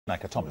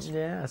Thomas.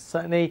 Yeah,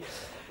 certainly.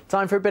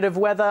 Time for a bit of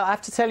weather. I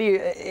have to tell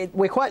you,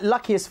 we're quite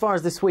lucky as far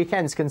as this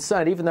weekend's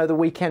concerned, even though the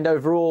weekend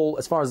overall,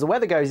 as far as the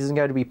weather goes, isn't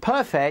going to be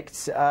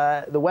perfect.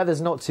 The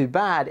weather's not too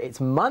bad.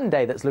 It's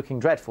Monday that's looking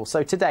dreadful.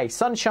 So today,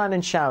 sunshine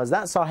and showers,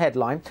 that's our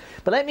headline.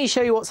 But let me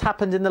show you what's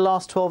happened in the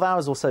last 12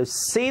 hours or so.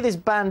 See this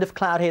band of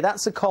cloud here?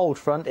 That's a cold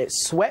front.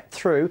 It's swept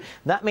through.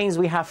 That means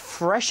we have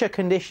fresher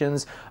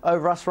conditions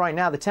over us right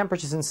now. The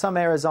temperatures in some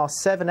areas are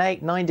 7,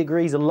 8, 9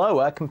 degrees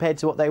lower compared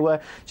to what they were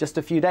just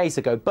a few days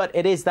ago. But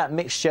it is that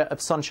mixture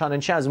of sunshine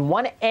and showers.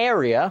 One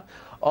area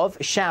of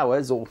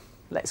showers, or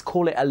let's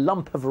call it a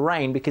lump of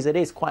rain, because it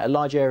is quite a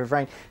large area of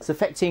rain, it's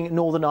affecting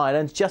Northern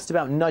Ireland, just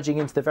about nudging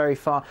into the very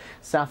far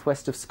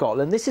southwest of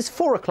Scotland. This is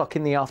 4 o'clock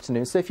in the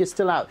afternoon, so if you're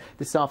still out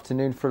this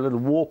afternoon for a little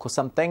walk or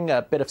something,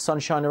 a bit of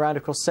sunshine around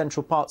across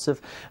central parts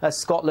of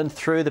Scotland,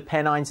 through the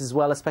Pennines as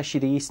well, especially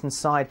the eastern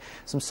side,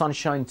 some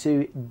sunshine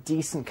too,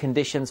 decent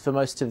conditions for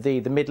most of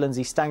the Midlands,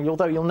 East Anglia,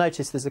 although you'll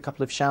notice there's a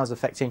couple of showers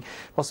affecting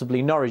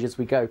possibly Norwich as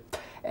we go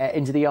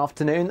into the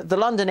afternoon. The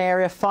London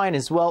area, fine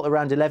as well,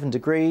 around 11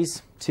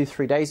 degrees.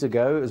 2-3 days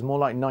ago, it was more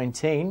like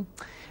 19.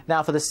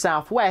 Now for the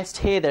southwest,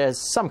 here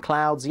there's some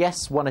clouds,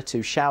 yes, 1 or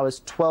 2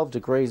 showers, 12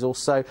 degrees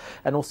also,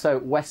 and also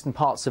western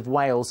parts of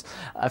Wales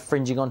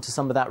fringing onto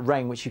some of that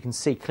rain, which you can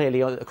see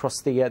clearly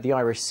across the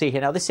Irish Sea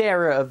here. Now this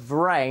area of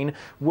rain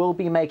will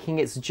be making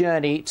its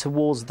journey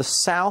towards the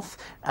south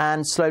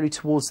and slowly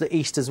towards the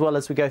east as well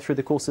as we go through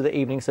the course of the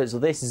evening. So it's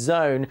this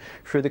zone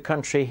through the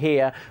country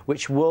here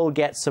which will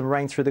get some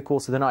rain through the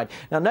course of the night.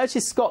 Now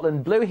notice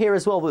Scotland, blue here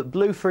as well, but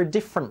blue for a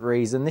different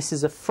reason. This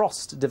is a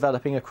frost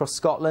developing across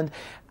Scotland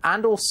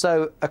and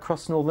also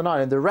across Northern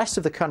Ireland. The rest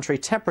of the country,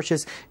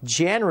 temperatures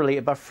generally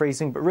above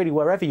freezing, but really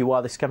wherever you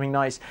are this coming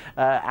night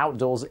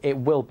outdoors, it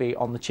will be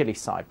on the chilly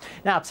side.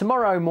 Now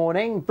tomorrow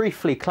morning,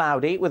 briefly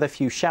cloudy with a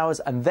few showers,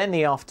 and then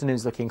the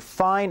afternoon's looking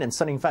fine and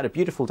sunny. In fact, a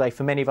beautiful day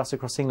for many of us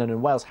across England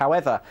and Wales.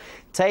 However,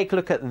 take a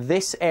look at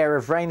this area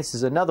of rain. This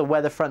is another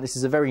weather front. This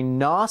is a very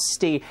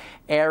nasty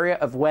area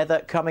of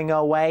weather coming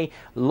our way.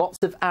 Lots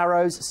of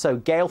arrows, so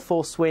gale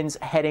force winds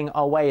heading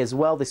our way as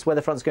well. This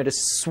weather front's going to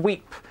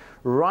sweep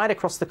right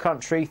across the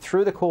country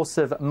through the course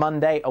of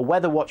Monday. A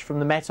weather watch from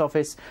the Met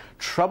Office.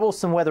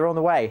 Troublesome weather on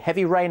the way.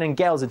 Heavy rain and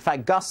gales, in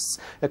fact gusts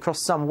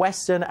across some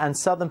western and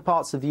southern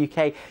parts of the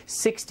UK,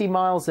 60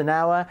 miles an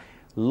hour.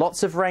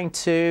 Lots of rain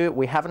too.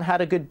 We haven't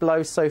had a good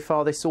blow so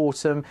far this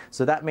autumn,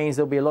 so that means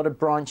there'll be a lot of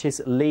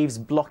branches, leaves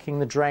blocking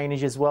the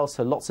drainage as well,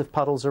 so lots of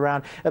puddles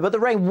around. But the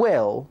rain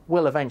will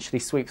eventually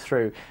sweep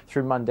through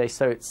Monday,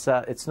 so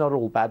it's not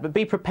all bad. But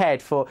be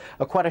prepared for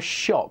quite a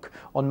shock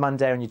on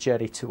Monday on your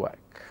journey to work.